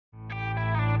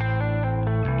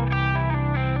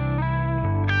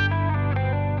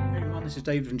is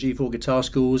David from G4 Guitar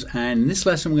Schools, and in this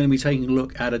lesson we're going to be taking a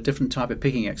look at a different type of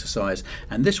picking exercise,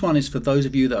 and this one is for those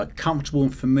of you that are comfortable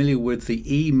and familiar with the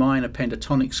E minor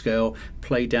pentatonic scale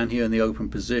played down here in the open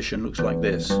position. Looks like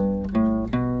this.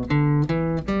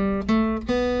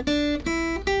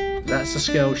 That's the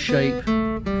scale shape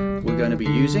we're going to be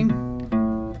using,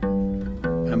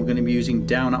 and we're going to be using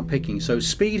down-up picking. So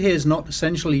speed here is not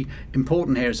essentially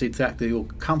important here. It's the fact that you're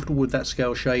comfortable with that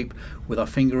scale shape, with our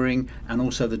fingering, and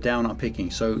also the down-up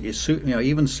picking. So it's,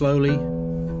 even slowly.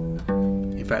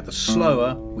 In fact, the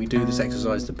slower we do this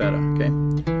exercise, the better. Okay.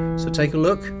 So take a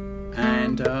look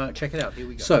and check it out. Here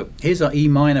we go. So here's our E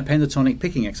minor pentatonic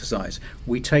picking exercise.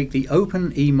 We take the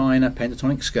open E minor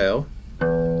pentatonic scale,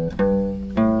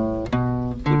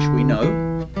 which we know,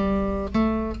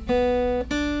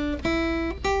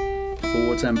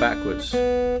 forwards and backwards,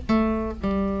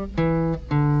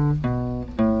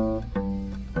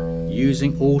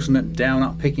 using alternate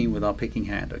down-up picking with our picking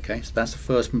hand. Okay, so that's the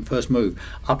first move,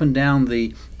 up and down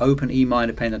the open E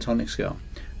minor pentatonic scale.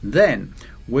 Then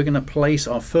we're going to place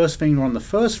our first finger on the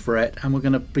first fret, and we're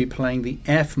going to be playing the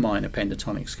F minor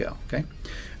pentatonic scale. Okay,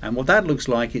 and what that looks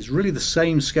like is really the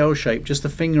same scale shape, just the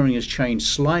fingering has changed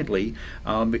slightly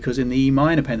because in the E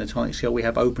minor pentatonic scale we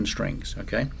have open strings.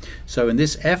 Okay, so in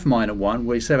this F minor one,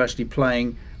 we instead of actually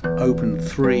playing open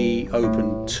 3,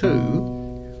 open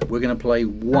 2, we're going to play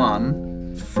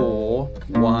 1, 4,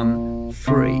 1,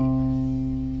 3.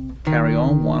 Carry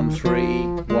on, 1, 3,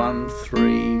 1,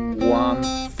 3, 1,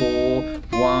 4,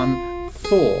 1,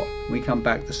 4. We come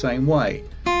back the same way.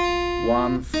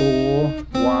 1, 4,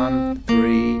 1,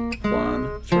 3,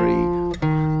 1,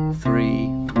 3, 3,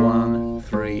 1,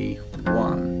 3,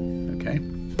 1. Okay?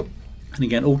 And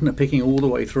again, alternate picking all the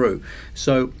way through.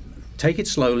 So take it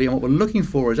slowly, and what we're looking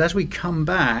for is as we come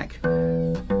back,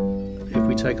 if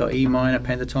we take our E minor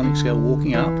pentatonic scale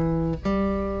walking up,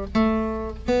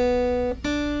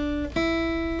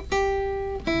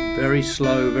 very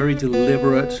slow, very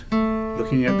deliberate,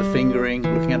 looking at the fingering,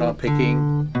 looking at our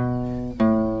picking,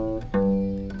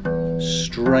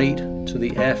 straight to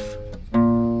the F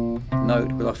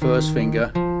note with our first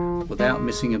finger without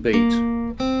missing a beat.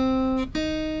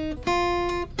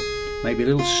 Maybe a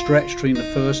little stretch between the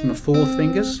first and the fourth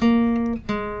fingers.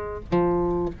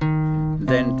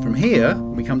 Then from here,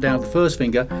 when we come down to the first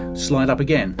finger, slide up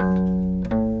again.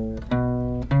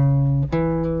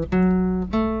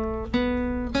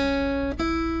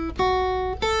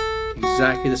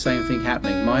 Exactly the same thing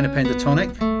happening. Minor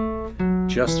pentatonic,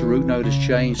 just the root note has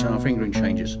changed and our fingering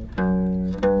changes.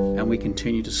 And we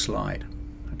continue to slide.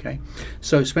 Okay,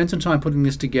 so spend some time putting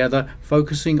this together,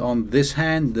 focusing on this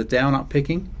hand, the down-up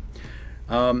picking.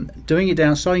 Doing it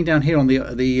down, starting down here on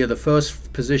the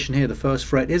first position here, the first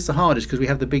fret is the hardest because we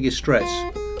have the biggest stretch.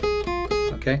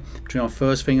 Okay, between our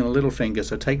first finger and the little finger.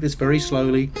 So take this very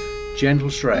slowly,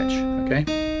 gentle stretch. Okay,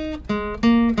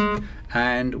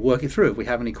 and work it through. If we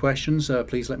have any questions,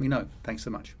 please let me know. Thanks so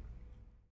much.